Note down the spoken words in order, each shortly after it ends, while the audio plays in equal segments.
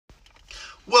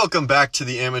Welcome back to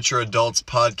the Amateur Adults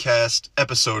Podcast,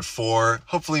 Episode 4.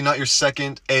 Hopefully not your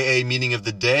second AA meeting of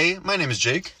the day. My name is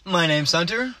Jake. My name's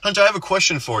Hunter. Hunter, I have a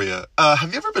question for you.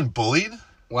 Have you ever been bullied?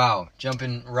 Wow,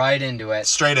 jumping right into it.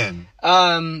 Straight in.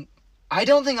 I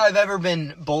don't think I've ever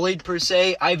been bullied per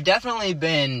se. I've definitely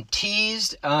been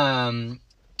teased, a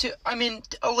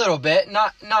little bit,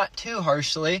 not too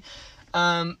harshly.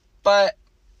 But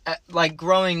like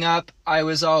growing up, I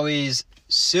was always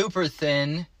super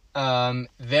thin,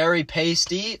 very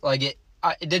pasty. Like it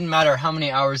didn't matter how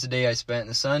many hours a day I spent in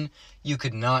the sun, you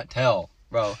could not tell,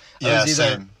 bro. I was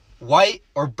either same. white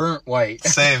or burnt white.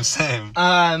 Same.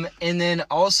 And then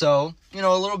also,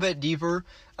 a little bit deeper,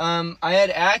 I had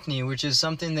acne, which is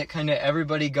something that kind of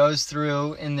everybody goes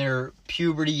through in their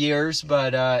puberty years,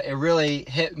 but it really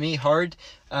hit me hard.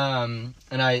 And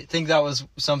I think that was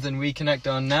something we connect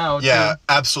on now. Yeah, too.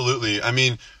 absolutely. I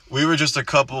mean, we were just a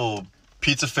couple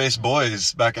pizza-faced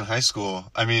boys back in high school.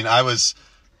 I mean, I was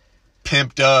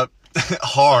pimped up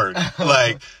hard,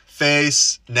 like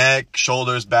face, neck,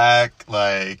 shoulders, back.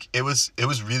 Like it was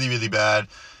really, really bad.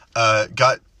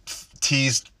 Got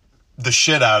teased the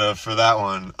shit out of for that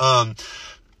one.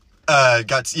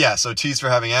 So teased for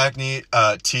having acne,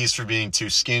 teased for being too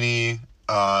skinny,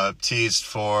 teased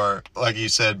for, like you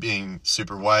said, being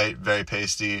super white, very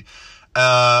pasty.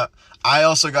 I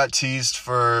also got teased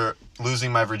for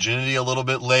losing my virginity a little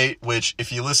bit late, which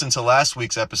if you listen to last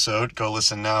week's episode, go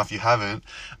listen now if you haven't,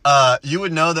 you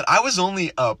would know that I was only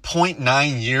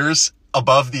 0.9 years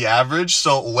above the average,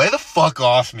 so lay the fuck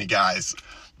off me, guys.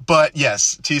 But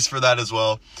yes, teased for that as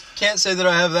well. Can't say that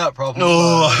I have that problem.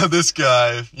 Oh, this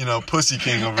guy, pussy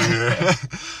king over here.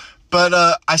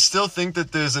 But I still think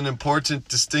that there's an important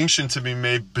distinction to be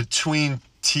made between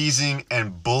teasing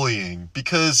and bullying,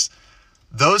 because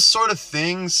those sort of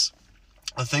things,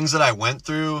 the things that I went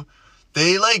through,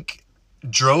 they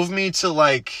drove me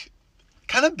to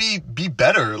kind of be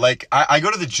better. Like I go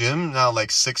to the gym now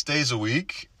 6 days a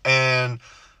week, and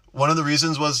one of the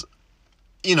reasons was,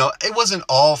 it wasn't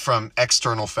all from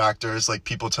external factors, like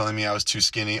people telling me I was too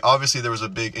skinny. Obviously, there was a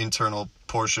big internal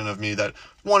portion of me that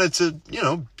wanted to,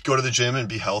 go to the gym and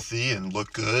be healthy and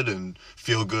look good and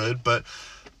feel good. But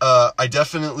I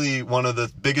definitely, one of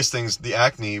the biggest things, the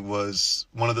acne, was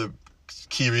one of the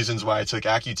key reasons why I took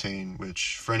Accutane,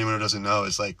 which for anyone who doesn't know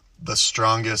is the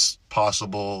strongest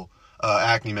possible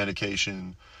acne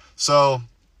medication. So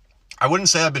I wouldn't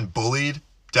say I've been bullied,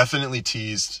 definitely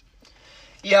teased.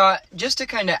 Yeah, just to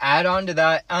kind of add on to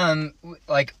that,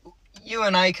 you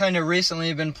and I kind of recently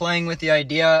have been playing with the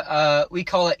idea, we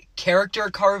call it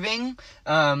character carving.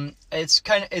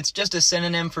 It's just a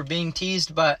synonym for being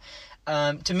teased, but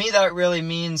to me that really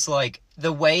means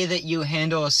the way that you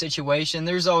handle a situation.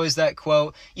 There's always that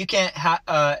quote, you can't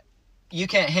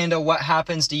handle what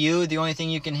happens to you. The only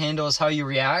thing you can handle is how you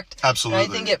react. Absolutely.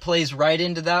 And I think it plays right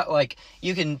into that.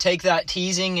 You can take that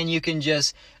teasing and you can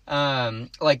just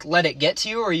let it get to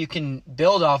you, or you can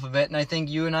build off of it. And I think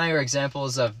you and I are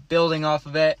examples of building off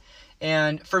of it.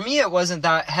 And for me, it wasn't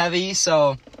that heavy,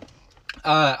 so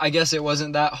I guess it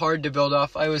wasn't that hard to build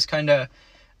off. I was kind of,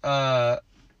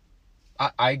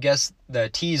 I guess, the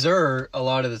teaser a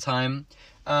lot of the time.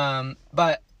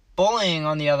 But bullying,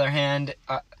 on the other hand,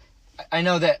 I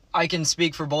know that I can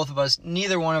speak for both of us.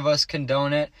 Neither one of us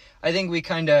condone it. I think we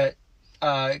kind of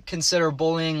consider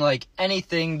bullying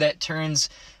anything that turns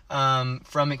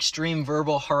from extreme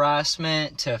verbal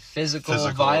harassment to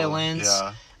physical violence.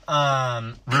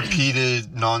 Yeah.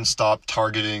 Repeated, nonstop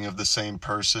targeting of the same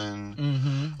person.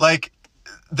 Mm-hmm.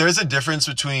 There's a difference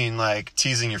between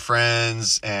teasing your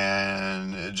friends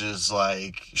and just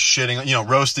shitting,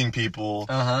 roasting people.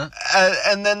 Uh-huh.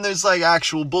 And then there's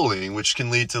actual bullying, which can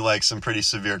lead to some pretty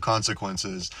severe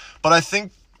consequences. But I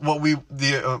think one of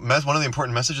the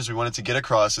important messages we wanted to get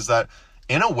across is that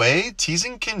in a way,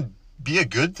 teasing can be a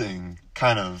good thing,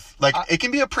 kind of. It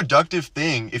can be a productive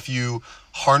thing if you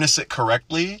harness it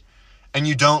correctly and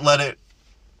you don't let it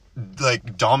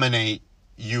dominate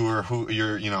you or who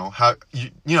you're, how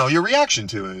your reaction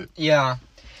to it. Yeah,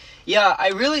 I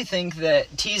really think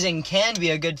that teasing can be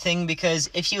a good thing, because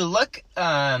if you look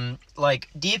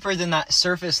deeper than that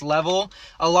surface level,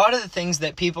 a lot of the things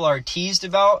that people are teased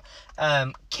about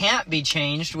can't be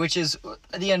changed, which is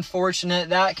the unfortunate.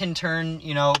 That can turn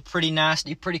pretty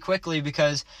nasty pretty quickly,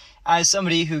 because as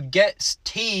somebody who gets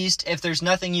teased, if there's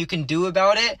nothing you can do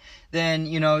about it, then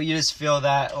you just feel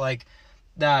that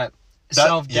that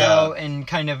self-doubt and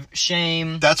kind of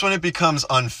shame. That's when it becomes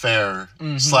unfair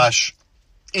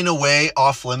 / in a way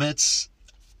off limits.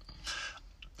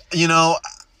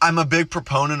 I'm a big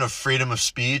proponent of freedom of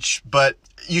speech, but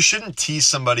you shouldn't tease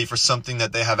somebody for something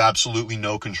that they have absolutely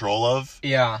no control of.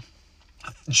 Yeah.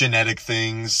 genetic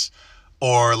things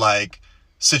or like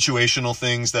situational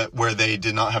things that where they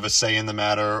did not have a say in the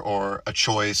matter or a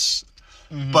choice.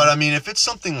 But I mean, if it's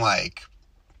something like,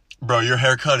 bro, your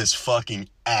haircut is fucking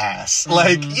ass.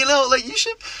 Like, you know, like you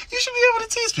should be able to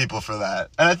tease people for that.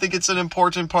 And I think it's an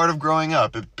important part of growing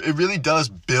up. It really does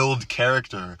build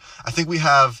character. I think we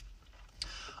have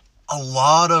a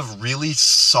lot of really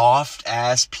soft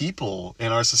ass people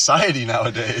in our society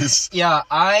nowadays. Yeah,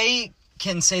 I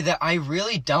can say that I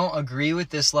really don't agree with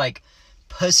this like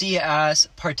pussy ass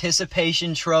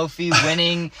participation trophy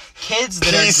winning kids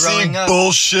that are growing up.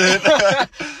 Bullshit.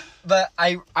 But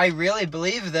I really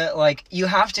believe that, like, you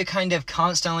have to kind of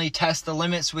constantly test the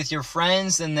limits with your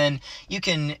friends, and then you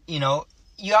can, you know,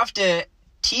 you have to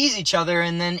tease each other,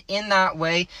 and then in that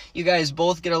way, you guys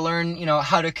both get to learn, you know,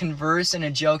 how to converse in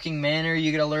a joking manner,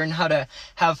 you get to learn how to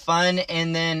have fun,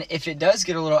 and then if it does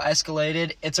get a little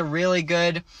escalated, it's a really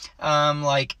good,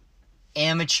 like,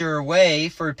 amateur way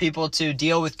for people to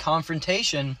deal with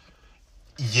confrontation.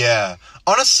 Yeah.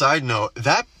 On a side note,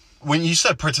 that when you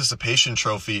said participation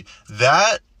trophy,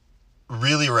 that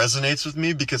really resonates with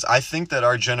me because I think that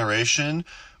our generation,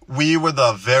 we were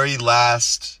the very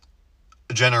last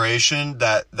generation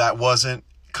that wasn't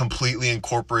completely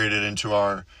incorporated into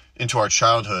our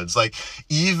childhoods. Like,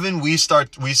 even we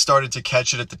started to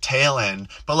catch it at the tail end.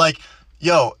 But like,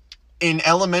 yo, in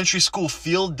elementary school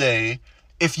field day,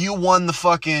 if you won the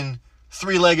fucking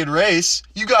 3-legged race,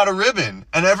 you got a ribbon,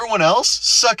 and everyone else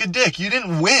suck a dick. You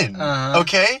didn't win,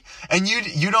 okay? And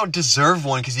you don't deserve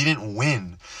one because you didn't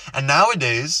win. And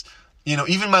nowadays, you know,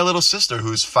 even my little sister,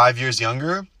 who's 5 years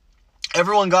younger,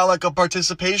 everyone got like a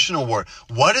participation award.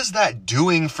 What is that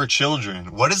doing for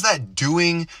children? What is that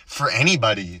doing for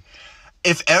anybody?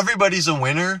 If everybody's a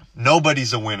winner,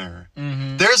 nobody's a winner.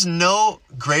 There's no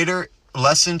greater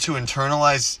lesson to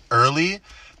internalize early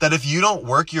that if you don't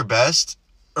work your best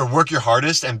or work your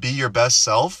hardest and be your best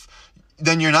self,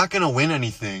 then you're not going to win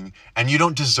anything, and you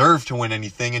don't deserve to win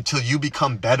anything until you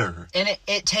become better. And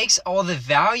it takes all the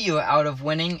value out of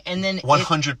winning, and then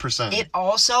 100%. It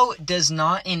also does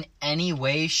not in any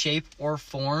way, shape, or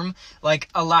form like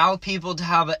allow people to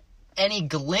have any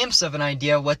glimpse of an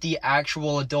idea what the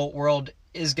actual adult world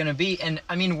is going to be. And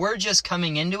I mean, we're just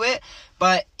coming into it,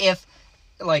 but if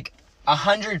like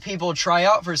 100 people try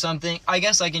out for something, I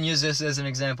guess I can use this as an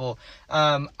example.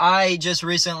 I just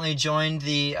recently joined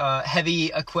the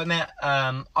Heavy Equipment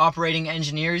Operating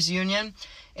Engineers Union,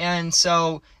 and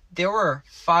so there were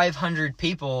 500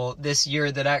 people this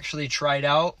year that actually tried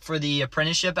out for the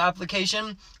apprenticeship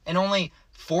application, and only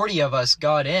 40 of us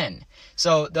got in.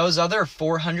 So those other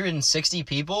 460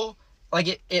 people,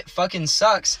 like, it fucking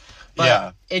sucks. But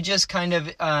yeah, it just kind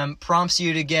of prompts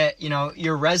you to get, you know,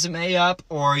 your resume up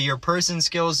or your person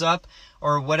skills up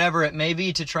or whatever it may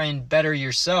be to try and better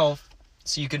yourself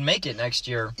so you can make it next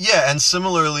year. Yeah, and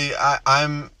similarly,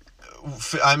 I'm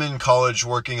in college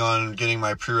working on getting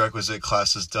my prerequisite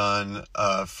classes done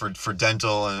for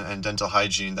dental and dental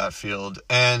hygiene, that field,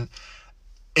 and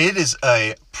it is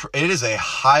a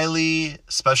highly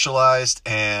specialized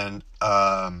and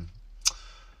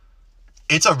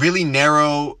it's a really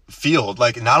narrow field.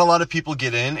 Like, not a lot of people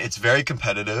get in. It's very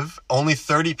competitive. Only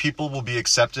 30 people will be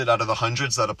accepted out of the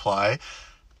hundreds that apply.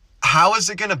 How is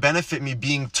it going to benefit me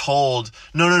being told,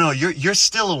 no, you're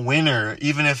still a winner,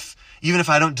 even if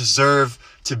I don't deserve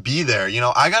to be there? You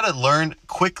know, I got to learn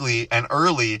quickly and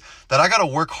early that I got to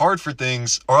work hard for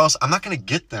things, or else I'm not going to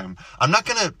get them. I'm not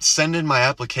going to send in my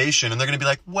application and they're going to be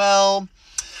like, well,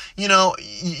 you know,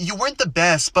 you weren't the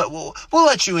best, but we'll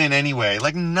let you in anyway.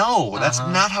 Like, no, that's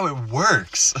not how it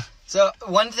works. So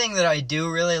one thing that I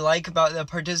do really like about the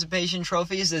participation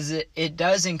trophies is it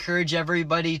does encourage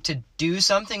everybody to do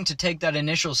something, to take that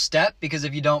initial step, because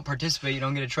if you don't participate, you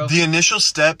don't get a trophy. The initial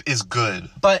step is good.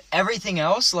 But everything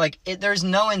else, like, there's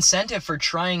no incentive for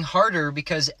trying harder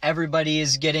because everybody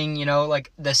is getting, you know,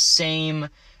 like the same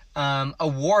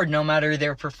award no matter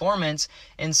their performance.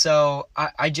 And so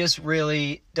I just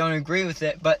really don't agree with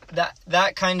it. But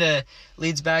that kind of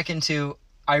leads back into,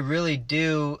 I really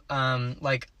do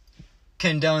like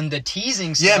condone the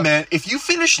teasing stuff. Yeah, man, if you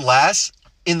finish last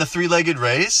in the 3-legged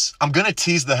race, I'm gonna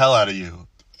tease the hell out of you.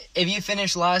 If you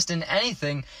finish last in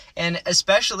anything, and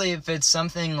especially if it's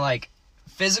something like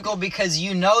physical, because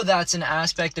you know that's an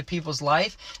aspect of people's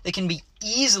life that can be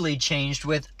easily changed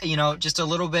with, you know, just a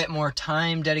little bit more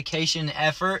time, dedication,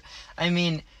 effort. I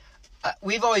mean,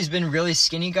 we've always been really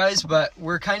skinny guys, but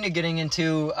we're kind of getting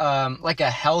into like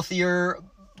a healthier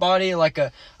body, like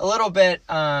a little bit,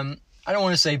 I don't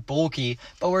want to say bulky,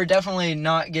 but we're definitely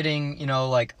not getting, you know,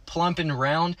 like plump and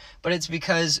round. But it's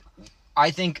because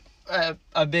I think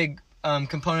a big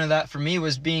component of that for me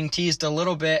was being teased a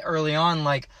little bit early on.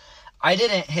 Like, I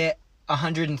didn't hit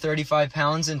 135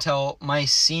 pounds until my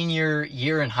senior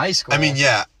year in high school. I mean,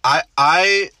 yeah,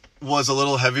 I was a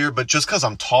little heavier, but just because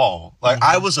I'm tall. Like,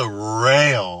 I was a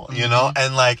rail, you know?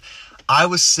 And, like, I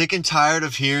was sick and tired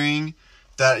of hearing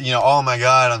that, you know, oh my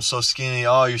God, I'm so skinny.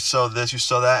 Oh, you're so this, you're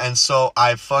so that. And so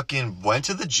I fucking went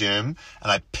to the gym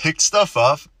and I picked stuff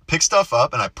up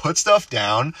and I put stuff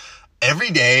down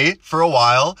every day for a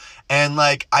while. And,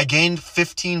 like, I gained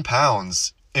 15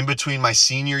 pounds in between my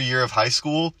senior year of high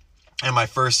school and my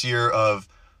first year of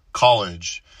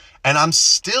college. And I'm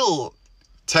still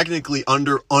technically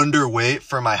underweight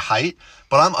for my height,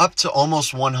 but I'm up to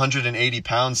almost 180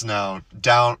 pounds now,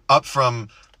 up from,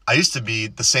 I used to be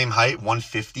the same height,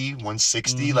 150,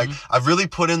 160. Like, I've really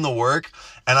put in the work,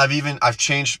 and I've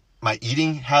changed my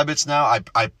eating habits now.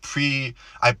 I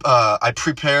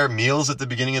prepare meals at the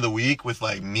beginning of the week with,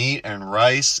 like, meat and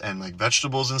rice and, like,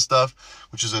 vegetables and stuff,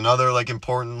 which is another, like,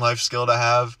 important life skill to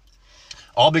have.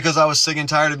 All because I was sick and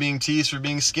tired of being teased for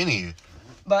being skinny.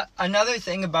 But another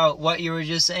thing about what you were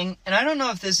just saying, and I don't know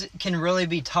if this can really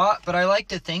be taught, but I like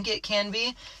to think it can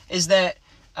be, is that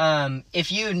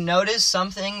if you notice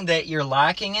something that you're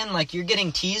lacking in, like you're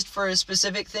getting teased for a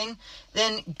specific thing,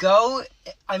 then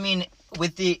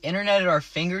with the internet at our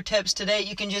fingertips today,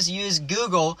 you can just use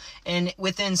Google, and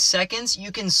within seconds,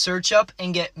 you can search up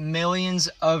and get millions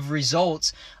of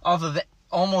results off of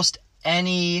almost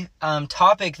any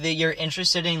topic that you're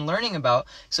interested in learning about.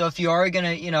 So if you are going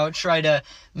to, try to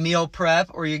meal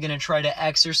prep, or you're going to try to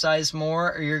exercise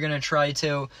more, or you're going to try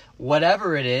to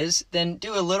whatever it is, then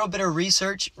do a little bit of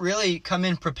research, really come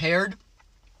in prepared.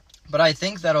 But I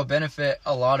think that'll benefit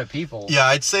a lot of people. Yeah,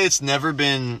 I'd say it's never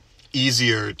been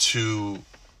easier to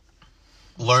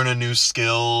learn a new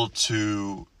skill,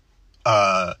 to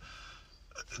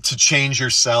change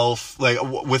yourself. Like,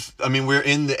 we're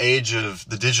in the age of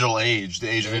the digital age, the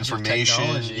age of information,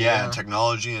 and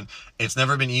technology, and it's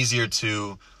never been easier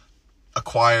to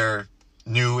acquire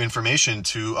new information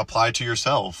to apply to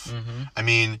yourself. I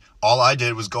mean, all I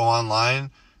did was go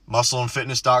online,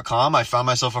 muscleandfitness.com. I found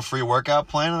myself a free workout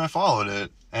plan and I followed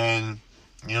it, and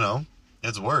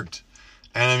it's worked.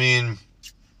 And I mean,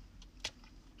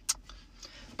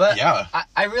 but yeah.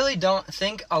 I really don't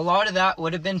think a lot of that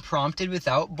would have been prompted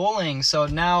without bullying. So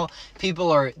now people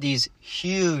are these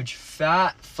huge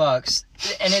fat fucks.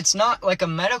 And it's not like a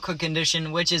medical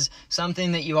condition, which is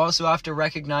something that you also have to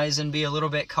recognize and be a little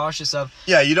bit cautious of.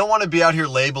 Yeah, you don't want to be out here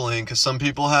labeling, because some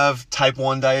people have type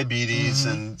 1 diabetes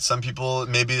and some people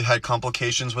maybe had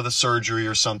complications with a surgery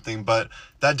or something. But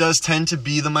that does tend to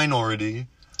be the minority.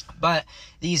 But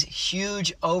these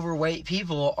huge overweight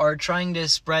people are trying to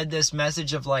spread this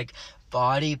message of, like,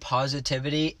 body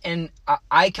positivity. And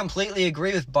I completely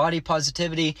agree with body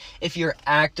positivity if you're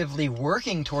actively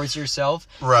working towards yourself.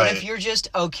 Right. But if you're just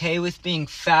okay with being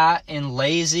fat and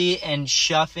lazy and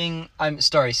stuffing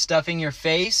your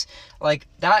face, like,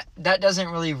 that doesn't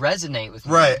really resonate with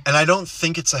me. Right. And I don't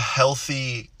think it's a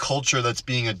healthy culture that's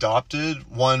being adopted.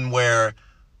 One where,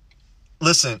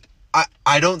 listen,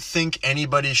 I don't think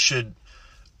anybody should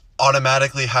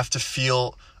automatically have to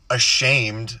feel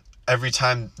ashamed every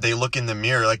time they look in the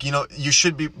mirror. Like, you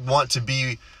should want to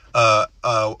be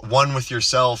one with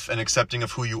yourself and accepting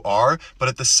of who you are, but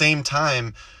at the same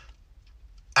time,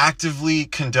 actively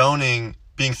condoning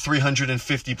being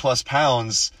 350 plus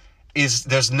pounds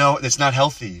it's not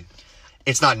healthy.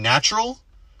 It's not natural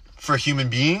for human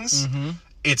beings.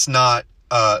 It's not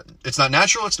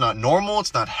natural. It's not normal.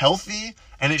 It's not healthy.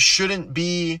 And it shouldn't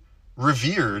be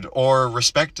revered or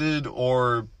respected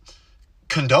or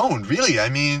condoned, really. I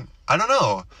mean, I don't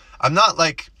know. I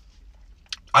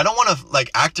don't want to,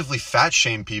 like, actively fat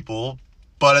shame people,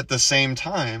 but at the same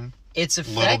time, it's a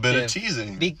little bit of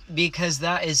teasing. Because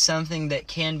that is something that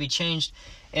can be changed.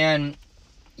 And,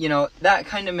 that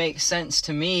kind of makes sense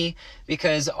to me,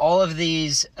 because all of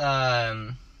these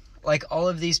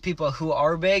people who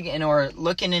are big and are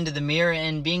looking into the mirror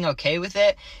and being okay with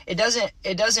it, it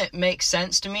doesn't make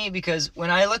sense to me, because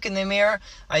when I look in the mirror,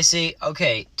 I see,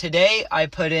 okay, today I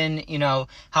put in,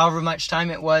 however much time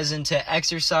it was into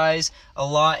exercise, a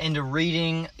lot into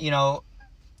reading,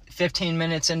 15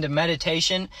 minutes into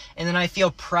meditation, and then I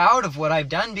feel proud of what I've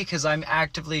done because I'm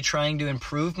actively trying to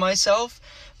improve myself.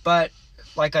 But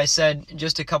like I said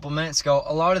just a couple minutes ago,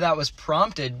 a lot of that was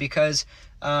prompted because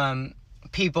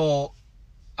people,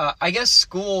 I guess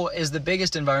school is the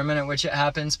biggest environment in which it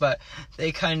happens, but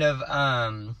they kind of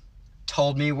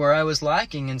told me where I was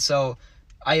lacking, and so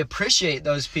I appreciate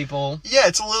those people. Yeah,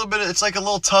 it's like a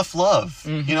little tough love.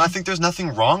 I think there's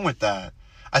nothing wrong with that.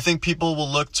 I think people will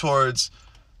look towards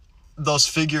those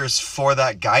figures for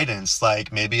that guidance.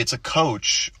 Like maybe it's a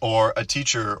coach or a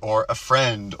teacher or a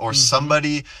friend or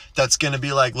somebody that's going to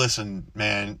be like, listen,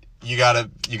 man, you gotta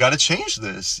change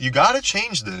this. You gotta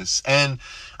change this. And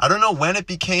I don't know when it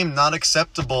became not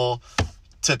acceptable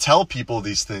to tell people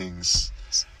these things.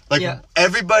 Like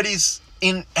everybody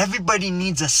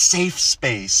needs a safe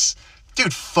space.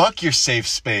 Dude, fuck your safe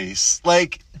space.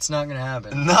 Like, it's not gonna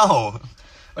happen. No.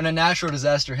 When a natural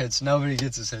disaster hits, nobody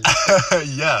gets a safe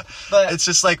space. Yeah. But it's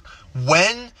just like,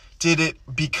 when did it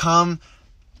become,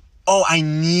 oh, I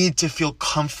need to feel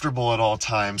comfortable at all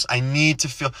times. I need to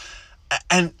feel,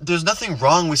 and there's nothing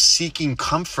wrong with seeking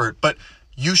comfort, but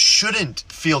you shouldn't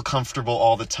feel comfortable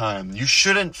all the time. You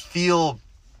shouldn't feel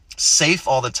safe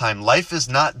all the time. Life is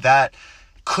not that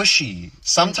cushy.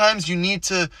 Sometimes you need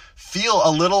to feel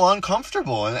a little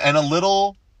uncomfortable and a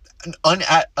little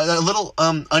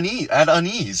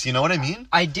unease. You know what I mean?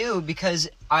 I do, because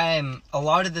a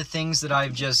lot of the things that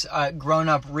I've just grown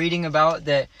up reading about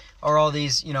that are all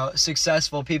these,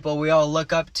 successful people we all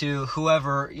look up to,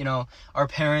 whoever, our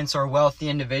parents or wealthy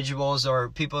individuals or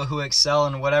people who excel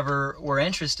in whatever we're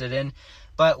interested in.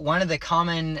 But one of the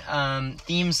common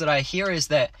themes that I hear is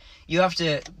that you have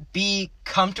to be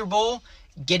comfortable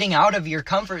getting out of your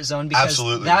comfort zone, because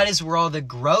that is where all the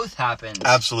growth happens.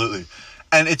 Absolutely.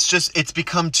 And it's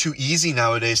become too easy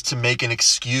nowadays to make an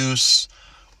excuse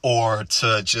or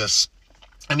to just,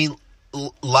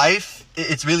 life,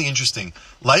 it's really interesting.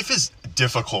 Life is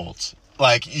difficult.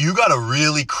 Like, you gotta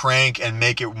really crank and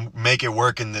make it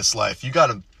work in this life. You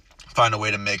gotta find a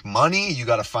way to make money. You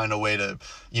gotta find a way to,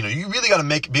 you really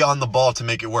gotta be on the ball to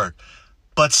make it work.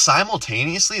 But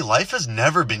simultaneously, life has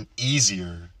never been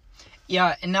easier.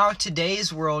 Yeah, and now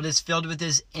today's world is filled with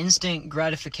this instant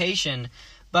gratification.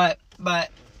 But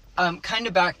kind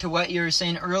of back to what you were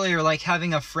saying earlier, like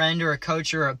having a friend or a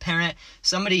coach or a parent,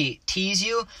 somebody tease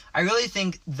you, I really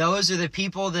think those are the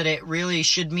people that it really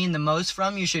should mean the most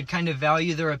from. You should kind of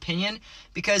value their opinion,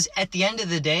 because at the end of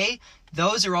the day,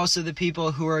 those are also the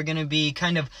people who are going to be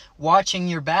kind of watching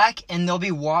your back, and they'll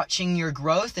be watching your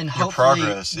growth and your hopefully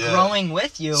progress, growing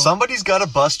with you. Somebody's got to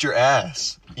bust your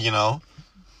ass, You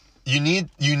need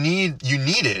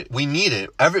it. We need it.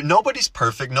 Nobody's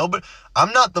perfect.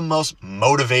 I'm not the most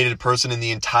motivated person in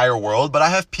the entire world, but I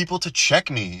have people to check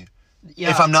me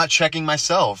if I'm not checking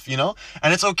myself,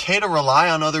 And it's okay to rely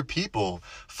on other people.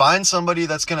 Find somebody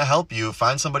that's going to help you.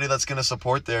 Find somebody that's going to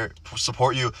support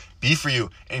you, be for you,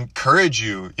 encourage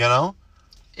you,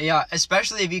 Yeah,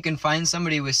 especially if you can find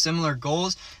somebody with similar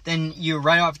goals, then you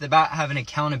right off the bat have an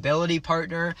accountability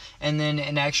partner and then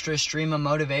an extra stream of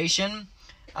motivation.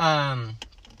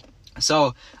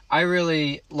 So I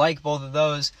really like both of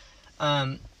those.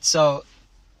 So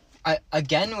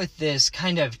again, with this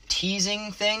kind of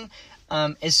teasing thing,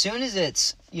 as soon as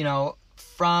it's,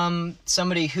 from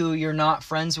somebody who you're not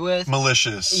friends with.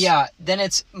 Malicious. Yeah, then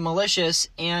it's malicious,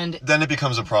 and then it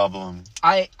becomes a problem.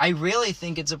 I really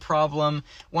think it's a problem.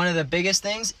 One of the biggest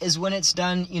things is when it's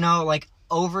done, like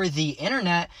over the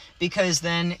internet, because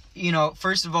then,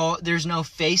 first of all, there's no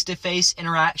face-to-face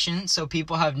interaction, so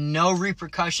people have no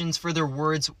repercussions for their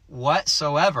words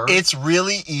whatsoever. It's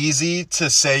really easy to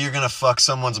say you're gonna fuck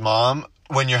someone's mom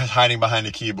when you're hiding behind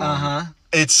a keyboard.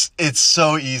 It's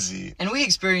so easy. And we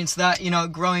experienced that,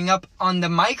 growing up on the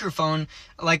microphone,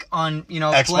 like on,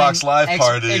 Xbox Live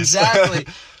parties. Exactly.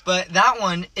 But that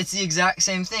one, it's the exact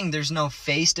same thing. There's no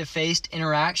face-to-face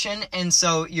interaction. And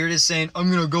so you're just saying, I'm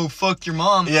going to go fuck your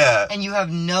mom. Yeah. And you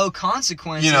have no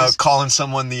consequences. Calling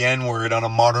someone the N-word on a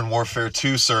Modern Warfare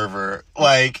 2 server.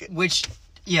 Which,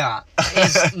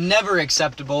 is never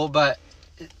acceptable. But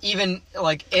even,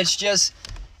 it's just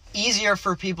easier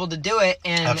for people to do it.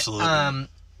 And absolutely.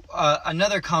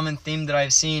 Another common theme that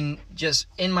I've seen just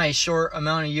in my short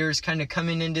amount of years kind of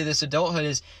coming into this adulthood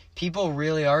is people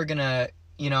really are going to,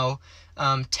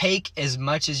 take as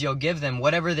much as you'll give them.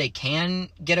 Whatever they can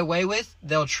get away with,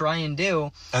 they'll try and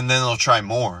do. And then they'll try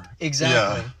more.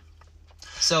 Exactly. Yeah.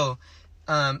 So,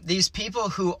 these people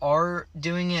who are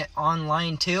doing it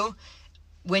online too,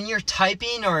 when you're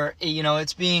typing or,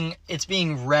 it's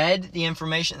being read, the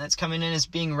information that's coming in is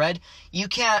being read, you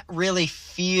can't really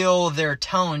feel their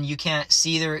tone. You can't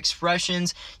see their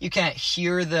expressions. You can't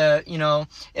hear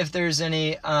if there's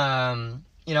any,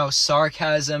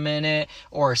 sarcasm in it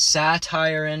or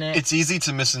satire in it. It's easy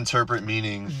to misinterpret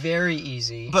meaning. Very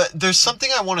easy. But there's something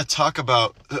I want to talk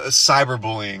about,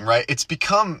 cyberbullying, right? It's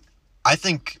become, I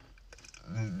think,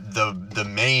 the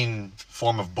main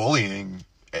form of bullying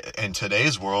in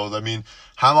today's world.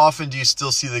 How often do you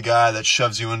still see the guy that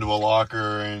shoves you into a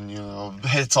locker and,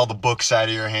 hits all the books out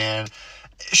of your hand?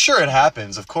 Sure, it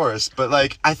happens, of course, but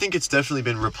I think it's definitely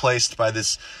been replaced by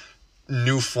this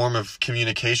new form of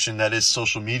communication that is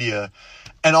social media.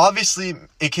 And obviously,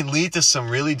 it can lead to some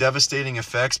really devastating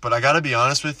effects, but I gotta be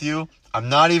honest with you, I'm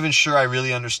not even sure I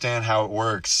really understand how it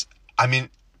works. I mean,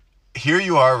 here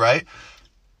you are, right?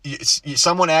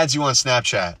 Someone adds you on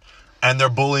Snapchat, and they're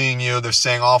bullying you, they're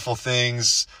saying awful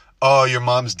things, oh, your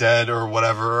mom's dead, or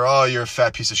whatever, or oh, you're a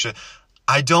fat piece of shit.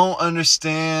 I don't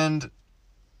understand,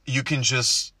 you can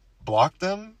just block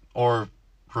them, or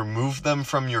remove them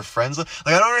from your friends list.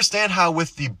 Like, I don't understand how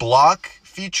with the block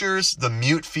features, the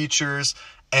mute features,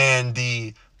 and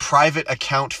the private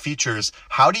account features,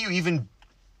 how do you even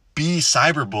be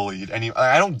cyberbullied?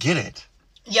 I don't get it.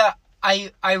 Yeah,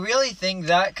 I really think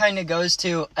that kind of goes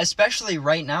to, especially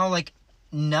right now, like,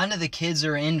 none of the kids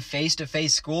are in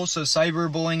face-to-face school, so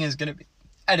cyberbullying is going to be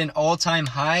at an all-time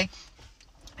high.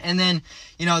 And then,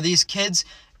 you know, these kids,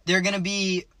 they're going to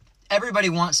be, everybody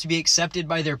wants to be accepted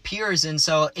by their peers, and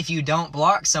so if you don't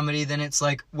block somebody, then it's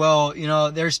like, well, you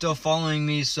know, they're still following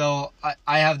me, so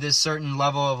I have this certain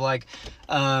level of, like,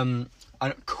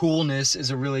 coolness is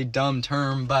a really dumb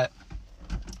term, but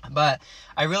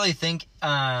I really think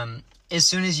as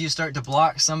soon as you start to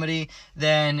block somebody,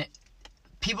 then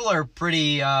people are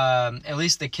pretty, at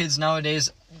least the kids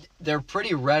nowadays, they're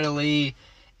pretty readily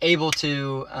able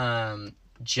to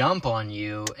jump on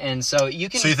you, and so you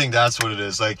can. So you think that's what it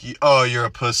is? Like, oh, you're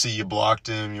a pussy, you blocked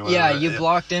him. You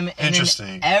blocked him, and interesting.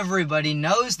 Then everybody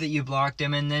knows that you blocked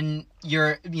him, and then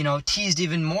you're, you know, teased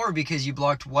even more because you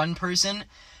blocked one person.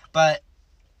 But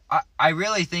I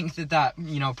really think that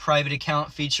you know, private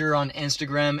account feature on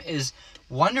Instagram is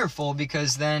wonderful,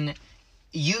 because then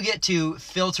you get to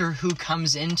filter who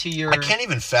comes into your. I can't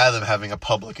even fathom having a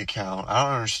public account. I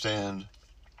don't understand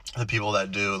the people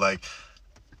that do. Like,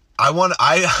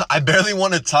 I barely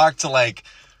want to talk to, like,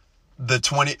 the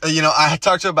 20, you know, I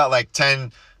talk to about like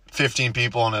 10, 15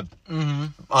 people on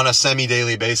a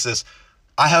semi-daily basis.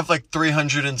 I have like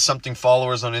 300 and something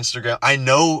followers on Instagram. I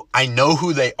know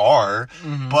who they are,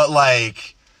 but,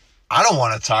 like, I don't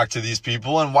want to talk to these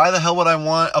people, and why the hell would I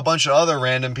want a bunch of other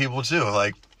random people too?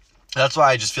 Like, that's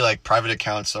why I just feel like private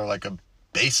accounts are like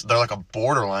they're like a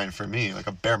borderline for me, like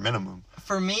a bare minimum.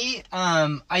 For me,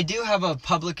 I do have a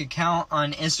public account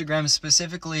on Instagram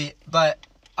specifically, but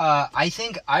I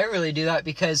think I really do that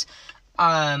because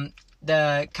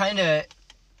the kind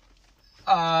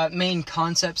of main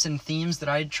concepts and themes that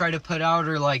I try to put out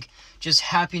are like just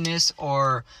happiness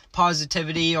or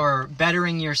positivity or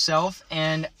bettering yourself,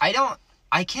 and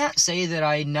I can't say that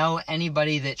I know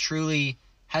anybody that truly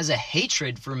has a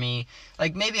hatred for me.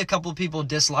 Like, maybe a couple people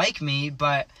dislike me,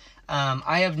 but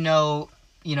I have no,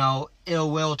 you know,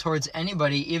 ill will towards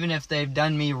anybody. Even if they've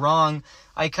done me wrong,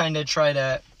 I kind of try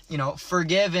to, you know,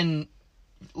 forgive and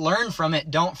learn from it.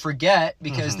 Don't forget,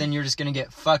 because then you're just going to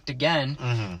get fucked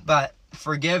again. But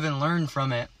forgive and learn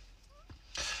from it.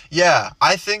 Yeah,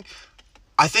 I think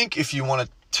if you want to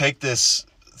take this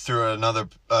through another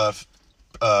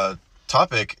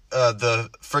topic, the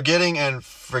forgetting and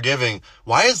forgiving,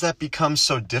 why has that become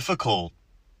so difficult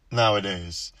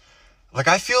nowadays? Like,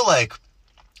 I feel like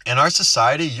in our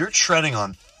society, you're treading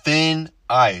on thin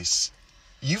ice.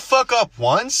 You fuck up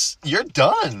once, you're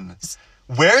done.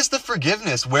 Where's the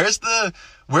forgiveness? Where's the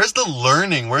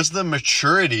learning? Where's the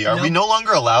maturity? Are we no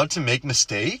longer allowed to make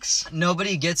mistakes?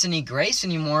 Nobody gets any grace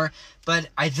anymore, but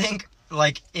I think,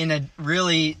 like, in a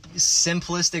really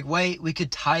simplistic way, we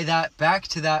could tie that back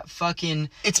to that fucking...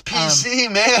 It's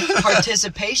PC, man!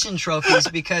 participation trophies,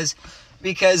 because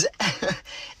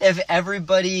if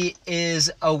everybody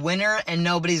is a winner and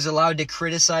nobody's allowed to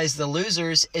criticize the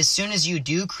losers, as soon as you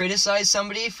do criticize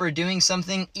somebody for doing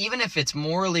something, even if it's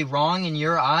morally wrong in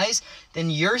your eyes, then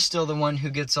you're still the one who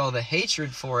gets all the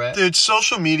hatred for it. Dude,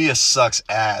 social media sucks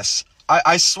ass.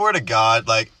 I swear to God,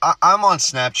 like, I'm on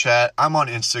Snapchat, I'm on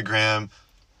Instagram,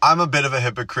 I'm a bit of a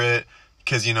hypocrite,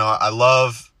 because, you know, I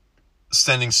love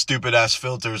sending stupid-ass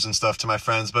filters and stuff to my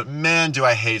friends, but man, do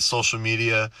I hate social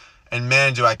media. And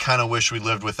man, do I kind of wish we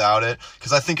lived without it,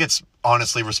 because I think it's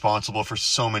honestly responsible for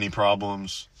so many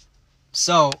problems.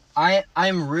 So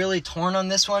I'm really torn on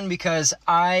this one, because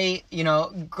you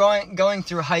know, going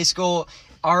through high school,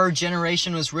 our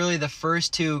generation was really the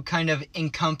first to kind of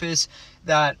encompass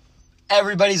that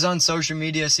everybody's on social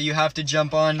media, so you have to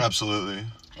jump on. Absolutely.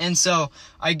 And so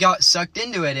I got sucked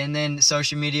into it, and then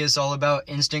social media is all about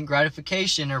instant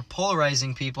gratification or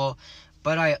polarizing people.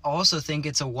 But I also think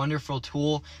it's a wonderful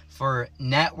tool for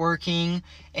networking,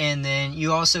 and then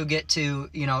you also get to,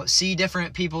 you know, see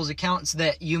different people's accounts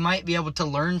that you might be able to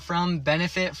learn from,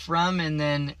 benefit from, and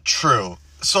then... True.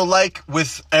 So, like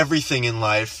with everything in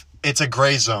life, it's a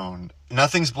gray zone.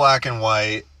 Nothing's black and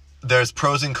white. There's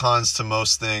pros and cons to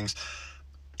most things.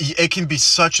 it can be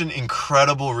such an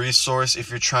incredible resource if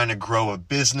you're trying to grow a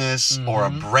business or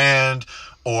a brand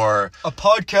or a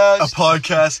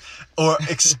podcast, or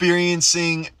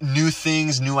experiencing new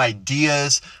things, new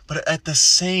ideas. But at the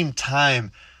same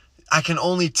time, I can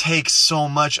only take so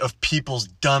much of people's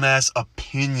dumbass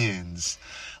opinions.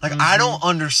 Like, I don't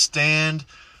understand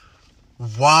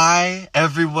why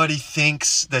everybody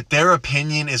thinks that their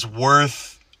opinion is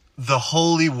worth the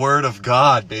holy word of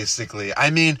God, basically. I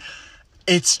mean,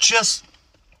 it's just,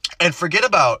 and forget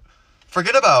about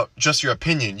just your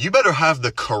opinion. You better have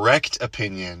the correct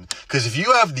opinion, because if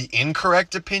you have the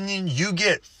incorrect opinion, you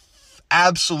get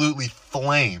absolutely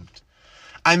flamed.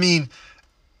 I mean,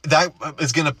 that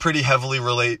is going to pretty heavily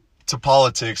relate to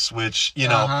politics, which, you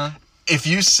know, if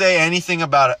you say anything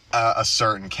about a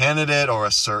certain candidate or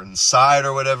a certain side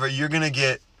or whatever, you're going to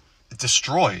get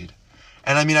destroyed.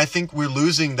 And I mean, I think we're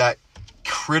losing that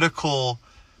critical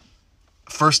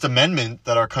First Amendment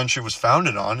that our country was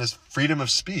founded on, is freedom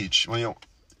of speech. Well, you know,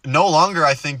 no longer,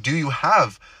 I think, do you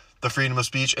have the freedom of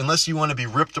speech unless you want to be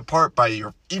ripped apart by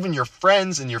even your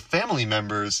friends and your family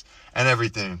members and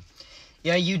everything.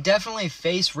 Yeah, you definitely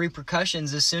face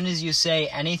repercussions as soon as you say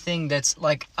anything that's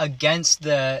like against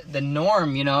the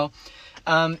norm, you know.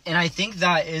 And I think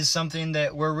that is something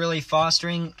that we're really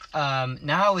fostering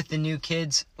now with the new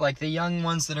kids, like the young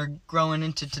ones that are growing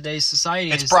into today's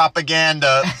society. It's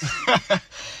propaganda.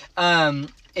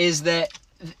 Is that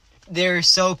they're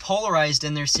so polarized,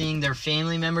 and they're seeing their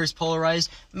family members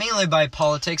polarized, mainly by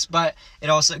politics, but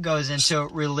it also goes into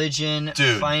religion,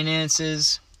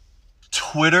 finances.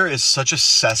 Twitter is such a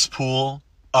cesspool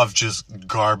of just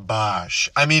garbage.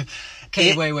 I mean...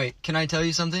 Okay, wait. Can I tell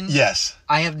you something? Yes.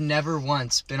 I have never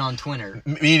once been on Twitter.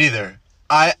 Me neither.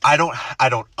 I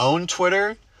don't own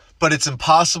Twitter, but it's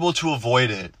impossible to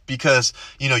avoid it because,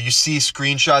 you know, you see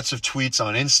screenshots of tweets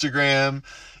on Instagram.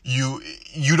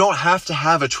 You don't have to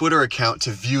have a Twitter account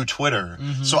to view Twitter.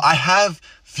 So I have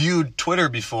viewed Twitter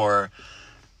before,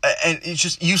 and it's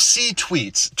just, you see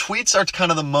tweets. Tweets are kind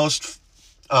of the most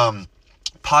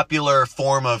popular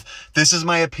form of, this is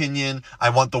my opinion, I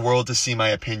want the world to see my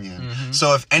opinion.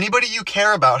 So if anybody you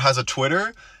care about has a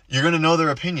Twitter, you're going to know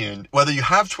their opinion. Whether you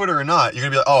have Twitter or not, you're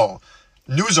going to be like, oh,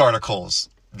 news articles,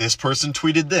 this person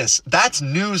tweeted this. That's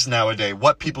news nowadays,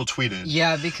 what people tweeted.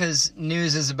 Yeah, because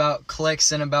news is about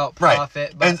clicks and about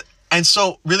profit. Right. And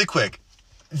so, really quick,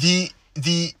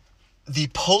 the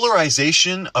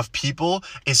polarization of people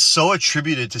is so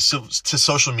attributed to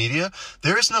social media.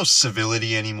 There is no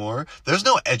civility anymore. There's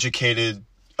no educated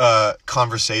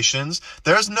conversations.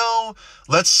 There's no,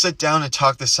 let's sit down and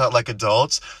talk this out like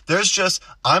adults. There's just,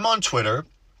 I'm on Twitter,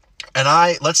 and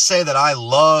let's say that I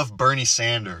love Bernie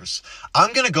Sanders.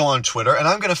 I'm going to go on Twitter and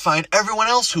I'm going to find everyone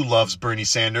else who loves Bernie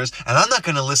Sanders, and I'm not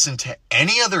going to listen to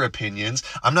any other opinions.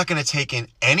 I'm not going to take in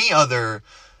any other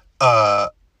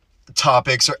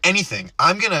topics or anything.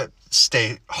 I'm going to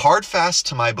stay hard fast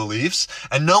to my beliefs,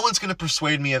 and no one's going to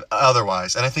persuade me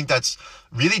otherwise. And I think that's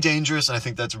really dangerous, and I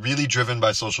think that's really driven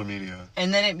by social media.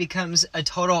 And then it becomes a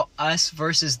total us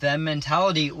versus them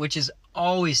mentality, which is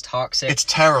always toxic. It's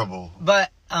terrible.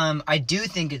 But I do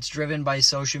think it's driven by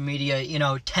social media, you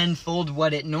know, tenfold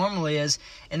what it normally is.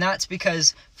 And that's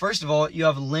because, first of all, you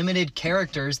have limited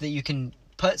characters that you can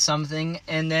put something,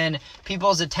 and then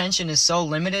people's attention is so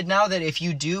limited now that if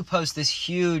you do post this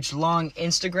huge long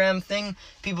Instagram thing,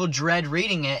 people dread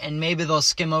reading it, and maybe they'll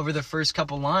skim over the first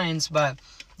couple lines, but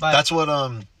that's what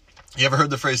you ever heard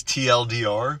the phrase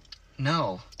TLDR?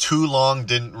 No. Too long,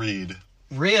 didn't read.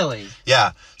 Really?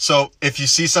 Yeah. So if you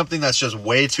see something that's just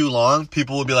way too long,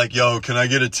 people will be like, yo, can I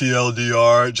get a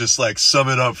TLDR? Just like sum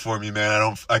it up for me, man.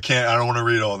 I don't want to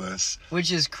read all this.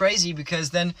 Which is crazy,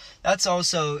 because then that's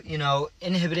also, you know,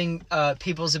 inhibiting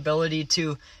people's ability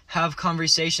to have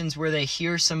conversations where they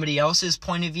hear somebody else's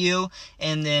point of view,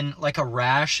 and then like a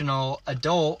rational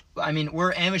adult. I mean,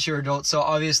 we're amateur adults, so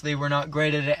obviously we're not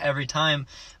great at it every time,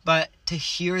 but to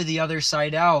hear the other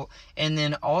side out. And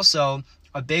then also,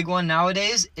 a big one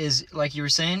nowadays is, like you were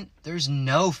saying, there's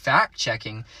no fact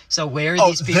checking. So where are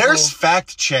these people? There's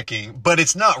fact checking, but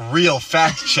it's not real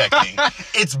fact checking.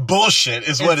 It's bullshit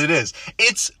is what it is.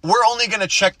 We're only going to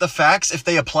check the facts if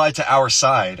they apply to our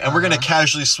side, and we're going to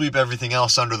casually sweep everything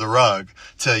else under the rug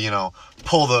to, you know,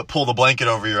 pull the blanket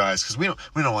over your eyes, because we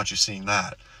don't want you seeing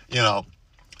that. You know,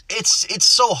 it's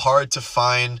so hard to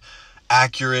find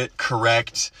accurate,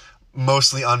 correct,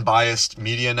 mostly unbiased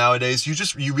media nowadays.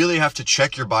 You really have to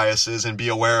check your biases and be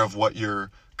aware of what you're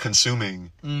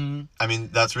consuming. I mean,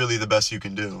 that's really the best you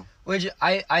can do. Which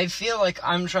I feel like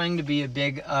I'm trying to be a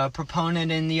big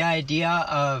proponent in the idea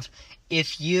of,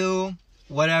 if you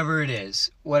whatever it is,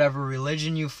 whatever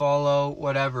religion you follow,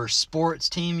 whatever sports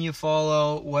team you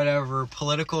follow, whatever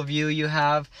political view you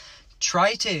have,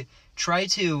 try to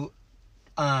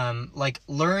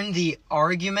learn the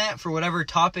argument for whatever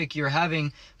topic you're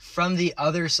having from the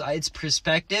other side's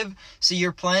perspective. So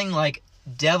you're playing like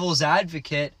devil's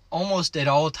advocate almost at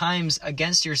all times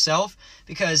against yourself,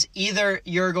 because either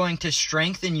you're going to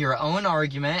strengthen your own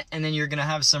argument and then you're going to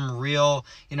have some real,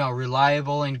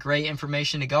 reliable and great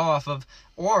information to go off of,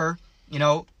 or,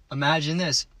 imagine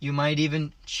this, you might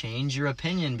even change your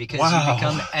opinion because you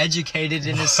become educated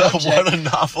in a subject. What a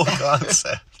novel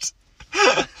concept.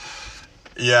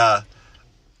 Yeah.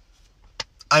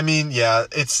 I mean, yeah,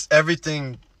 it's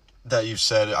everything that you've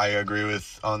said I agree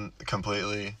with on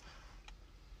completely.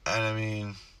 And I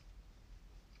mean,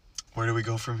 where do we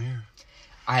go from here?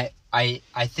 I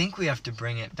think we have to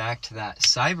bring it back to that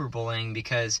cyberbullying,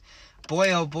 because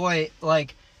boy oh boy,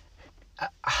 like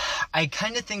I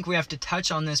kind of think we have to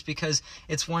touch on this because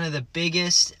it's one of the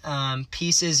biggest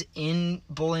pieces in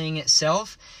bullying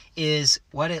itself, is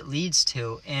what it leads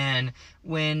to. And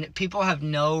when people have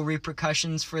no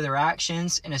repercussions for their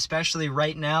actions, and especially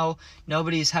right now,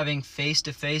 nobody's having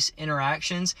face-to-face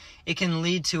interactions, it can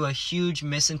lead to a huge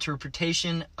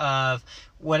misinterpretation of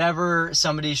whatever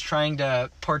somebody's trying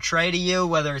to portray to you,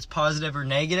 whether it's positive or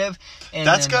negative. And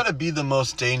that's got to be the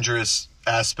most dangerous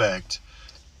aspect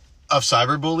of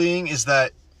cyberbullying, is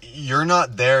that you're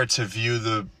not there to view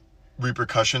the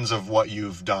repercussions of what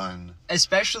you've done.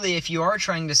 Especially if you are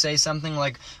trying to say something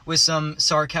like with some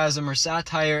sarcasm or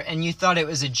satire and you thought it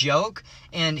was a joke,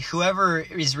 and whoever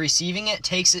is receiving it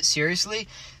takes it seriously,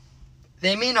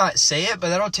 they may not say it, but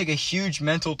that'll take a huge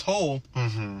mental toll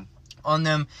on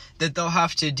them that they'll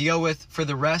have to deal with for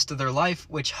the rest of their life,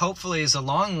 which hopefully is a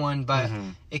long one, but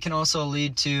it can also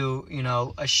lead to,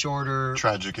 a shorter,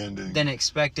 tragic ending than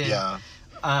expected. Yeah.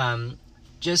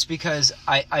 Just because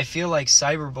I feel like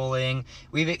cyberbullying,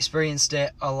 we've experienced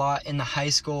it a lot in the high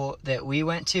school that we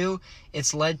went to.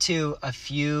 It's led to a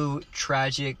few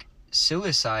tragic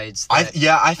suicides. I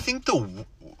think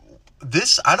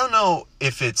I don't know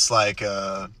if it's like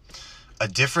a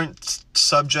different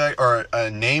subject or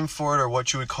a name for it or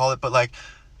what you would call it, but like,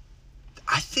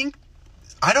 I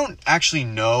don't actually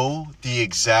know the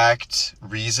exact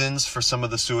reasons for some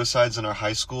of the suicides in our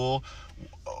high school,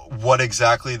 what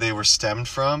exactly they were stemmed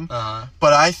from.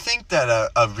 But I think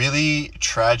that a really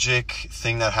tragic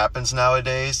thing that happens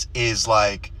nowadays is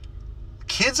like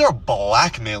kids are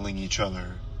blackmailing each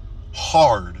other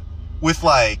hard with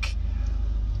like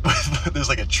there's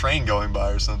like a train going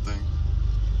by or something.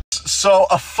 So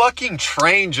a fucking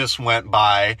train just went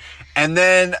by, and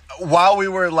then while we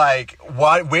were like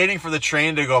waiting for the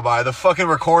train to go by, the fucking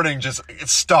recording it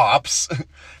stops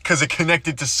because it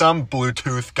connected to some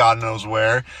Bluetooth, God knows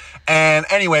where. And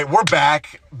anyway, we're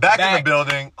back in the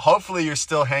building. Hopefully you're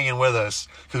still hanging with us,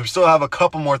 because we still have a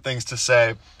couple more things to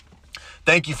say.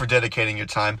 Thank you for dedicating your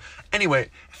time. Anyway,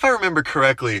 if I remember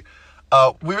correctly,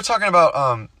 we were talking about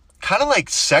kind of like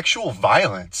sexual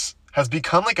violence has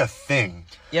become like a thing.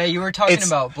 Yeah, you were talking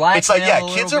about blackmail.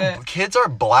 It's like, kids are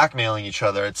blackmailing each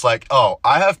other. It's like, oh,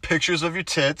 I have pictures of your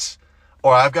tits,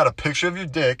 or I've got a picture of your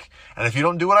dick, and if you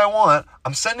don't do what I want,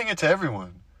 I'm sending it to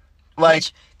everyone.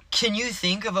 Like, can you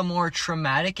think of a more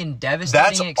traumatic and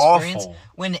devastating experience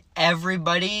when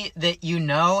everybody that you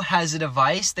know has a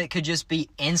device that could just be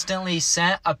instantly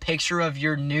sent a picture of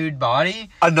your nude body?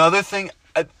 Another thing,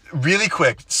 really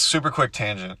quick, super quick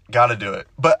tangent, gotta do it.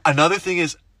 But another thing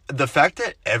is, the fact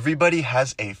that everybody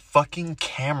has a fucking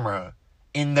camera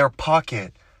in their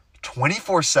pocket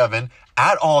 24/7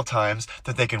 at all times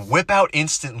that they can whip out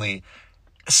instantly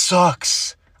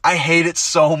sucks. I hate it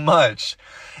so much.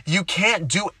 You can't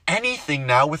do anything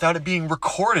now without it being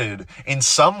recorded in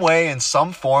some way, in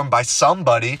some form, by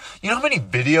somebody. You know how many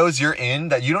videos you're in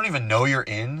that you don't even know you're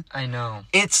in? I know.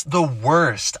 It's the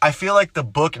worst. I feel like the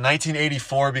book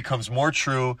 1984 becomes more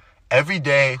true every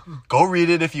day. Go read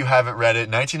it if you haven't read it.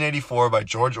 1984 by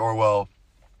George Orwell.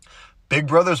 Big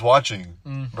Brother's watching,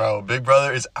 bro. Big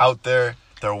Brother is out there.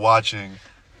 They're watching.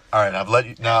 All right, I'm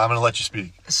going to let you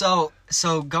speak. So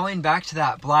going back to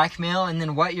that blackmail, and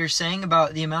then what you're saying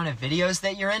about the amount of videos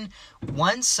that you're in,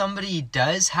 once somebody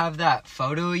does have that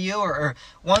photo of you, or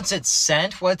once it's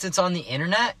sent, once it's on the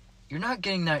internet, you're not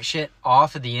getting that shit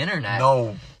off of the internet.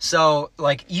 No. So,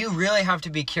 like, you really have to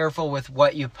be careful with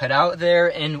what you put out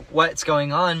there and what's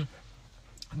going on,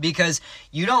 because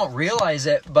you don't realize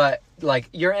it, but, like,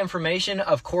 your information,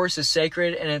 of course, is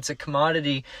sacred and it's a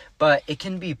commodity, but it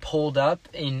can be pulled up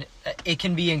and it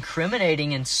can be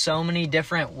incriminating in so many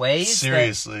different ways.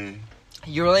 Seriously.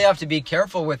 You really have to be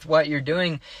careful with what you're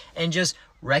doing, and just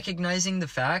recognizing the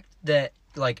fact that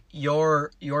like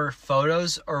your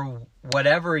photos or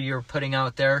whatever you're putting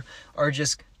out there are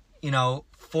just,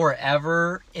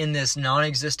 forever in this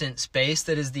non-existent space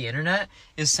that is the internet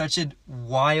is such a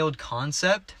wild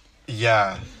concept.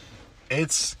 Yeah.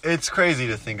 It's crazy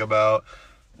to think about.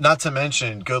 Not to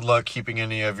mention, good luck keeping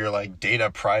any of your like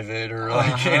data private or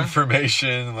like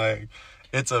information. Like,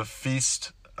 it's a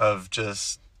feast of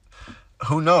just,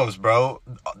 who knows, bro?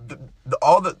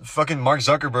 All the fucking Mark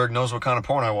Zuckerberg knows what kind of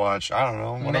porn I watch. I don't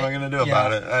know. What am I gonna do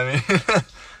about it?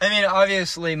 I mean,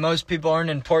 obviously, most people aren't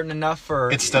important enough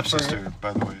for. It's stepsister,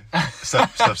 by the way.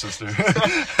 Stepsister.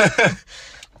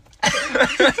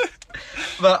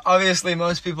 But obviously,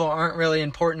 most people aren't really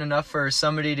important enough for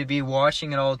somebody to be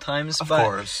watching at all times. Of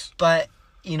course. But,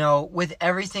 with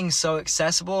everything so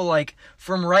accessible, like,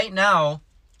 from right now,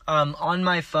 on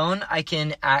my phone, I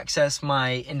can access my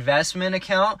investment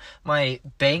account, my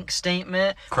bank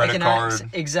statement. Credit card.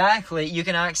 Exactly. You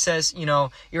can access,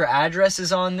 your address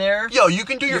is on there. Yo, you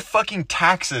can do your fucking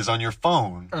taxes on your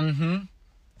phone. Mm-hmm.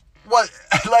 What?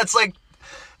 That's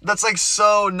like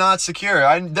so not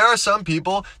secure. There are some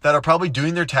people that are probably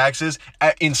doing their taxes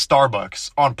in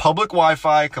Starbucks on public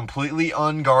Wi-Fi, completely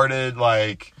unguarded.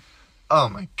 Like, oh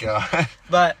my God.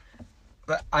 But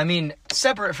I mean,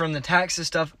 separate from the taxes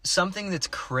stuff, something that's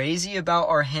crazy about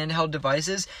our handheld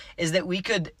devices is that we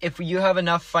could, if you have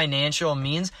enough financial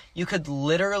means, you could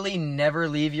literally never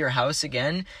leave your house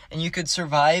again, and you could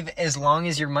survive as long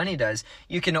as your money does.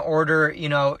 You can order,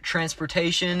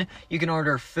 transportation, you can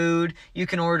order food, you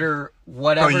can order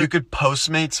whatever. Bro, you could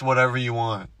Postmates whatever you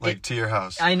want, to your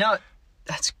house. I know.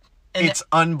 It's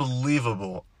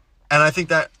unbelievable. And I think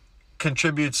that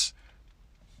contributes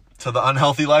to the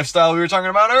unhealthy lifestyle we were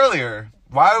talking about earlier.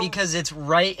 Why? Because it's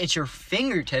right at your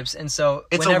fingertips, and so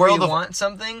it's whenever you want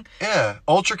something... Yeah,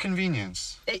 ultra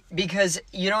convenience. Because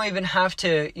you don't even have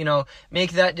to,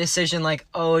 make that decision like,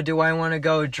 oh, do I want to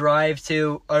go drive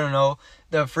to, I don't know,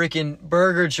 the freaking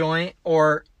burger joint,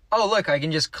 or, oh, look, I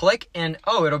can just click, and,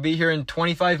 oh, it'll be here in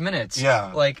 25 minutes.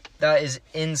 Yeah. Like, that is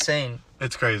insane.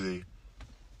 It's crazy.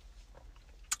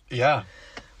 Yeah.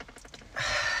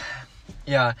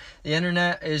 Yeah, the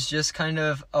internet is just kind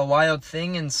of a wild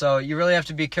thing, and so you really have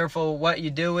to be careful what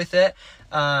you do with it,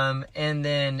 and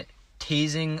then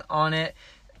teasing on it.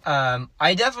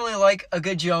 I definitely like a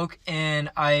good joke, and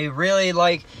I really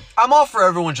like... I'm all for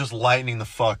everyone just lightening the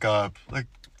fuck up. Like,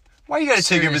 why you gotta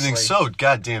take everything so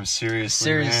goddamn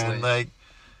seriously, man? Like,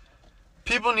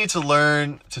 people need to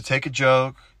learn to take a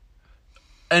joke,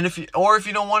 and if you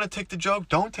don't want to take the joke,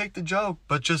 don't take the joke,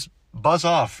 but just buzz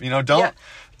off,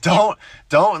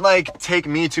 Don't like take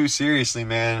me too seriously,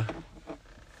 man.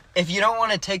 If you don't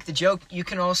want to take the joke, you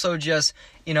can also just,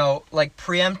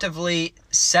 preemptively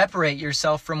separate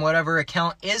yourself from whatever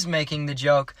account is making the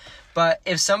joke. But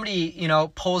if somebody,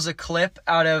 pulls a clip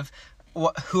out of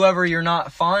whoever you're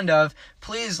not fond of,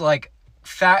 please,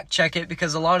 fact check it,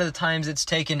 because a lot of the times it's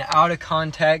taken out of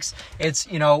context. It's,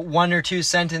 one or two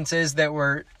sentences that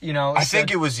were, I think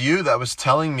it was you that was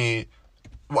telling me,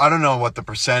 I don't know what the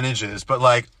percentage is,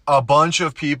 but a bunch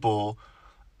of people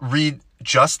read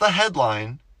just the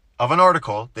headline of an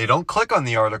article. They don't click on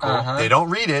the article. They don't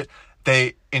read it.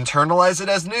 They internalize it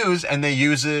as news, and they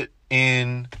use it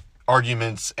in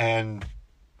arguments and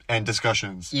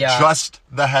discussions. Yeah. Just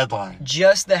the headline.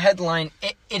 Just the headline.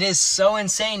 It is so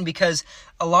insane, because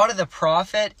a lot of the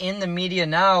profit in the media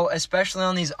now, especially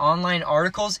on these online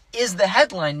articles, is the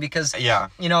headline, because,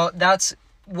 that's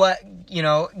what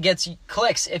gets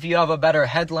clicks. If you have a better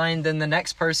headline than the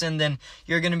next person, then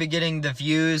you're going to be getting the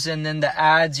views, and then the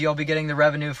ads, you'll be getting the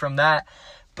revenue from that.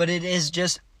 But it is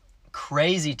just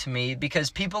crazy to me,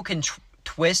 because people can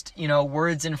twist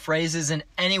words and phrases in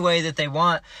any way that they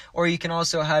want, or you can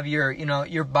also have your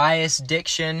your biased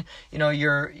diction,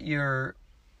 your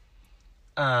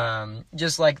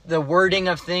just like the wording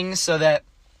of things, so that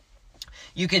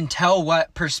you can tell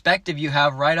what perspective you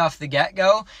have right off the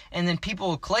get-go, and then people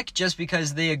will click just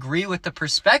because they agree with the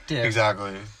perspective.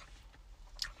 Exactly.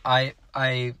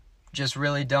 I just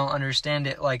really don't understand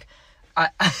it.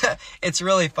 It's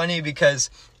really funny, because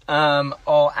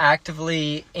I'll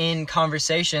actively, in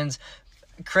conversations,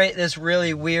 create this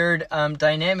really weird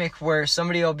dynamic where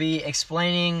somebody will be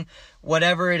explaining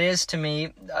whatever it is to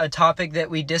me, a topic that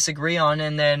we disagree on,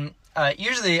 and then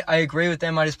usually I agree with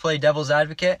them. I just play devil's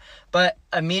advocate, but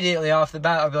immediately off the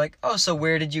bat, I'll be like, oh, so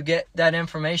where did you get that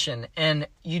information? And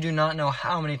you do not know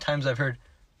how many times I've heard,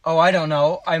 oh, I don't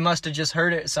know, I must have just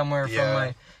heard it somewhere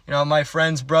from my, my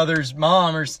friend's brother's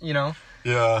mom, or,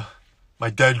 Yeah, my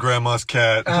dead grandma's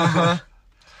cat.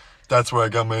 That's where I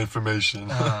got my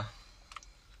information.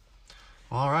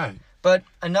 All right. But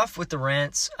enough with the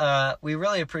rants. We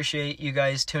really appreciate you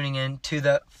guys tuning in to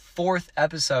the 4th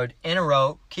episode in a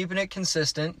row, keeping it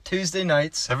consistent. Tuesday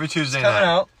nights. Every Tuesday It's coming night.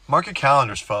 out. Mark your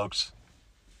calendars, folks.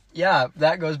 Yeah,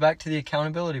 that goes back to the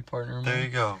accountability partner. There you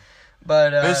go.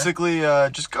 But basically,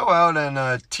 just go out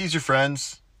and tease your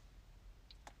friends.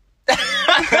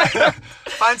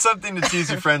 Find something to tease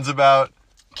your friends about.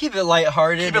 keep it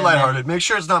lighthearted. Keep it lighthearted. Make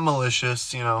sure it's not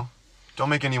malicious, you know. Don't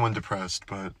make anyone depressed,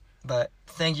 But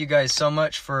thank you guys so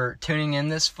much for tuning in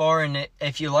this far, and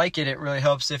if you like it, it really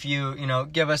helps if you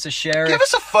give us a share. Give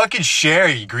us a fucking share,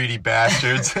 you greedy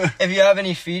bastards. If you have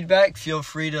any feedback, feel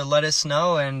free to let us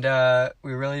know, and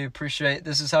we really appreciate.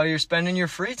 This is how you're spending your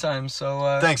free time.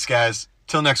 So Thanks, guys.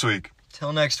 Till next week.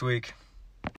 till next week.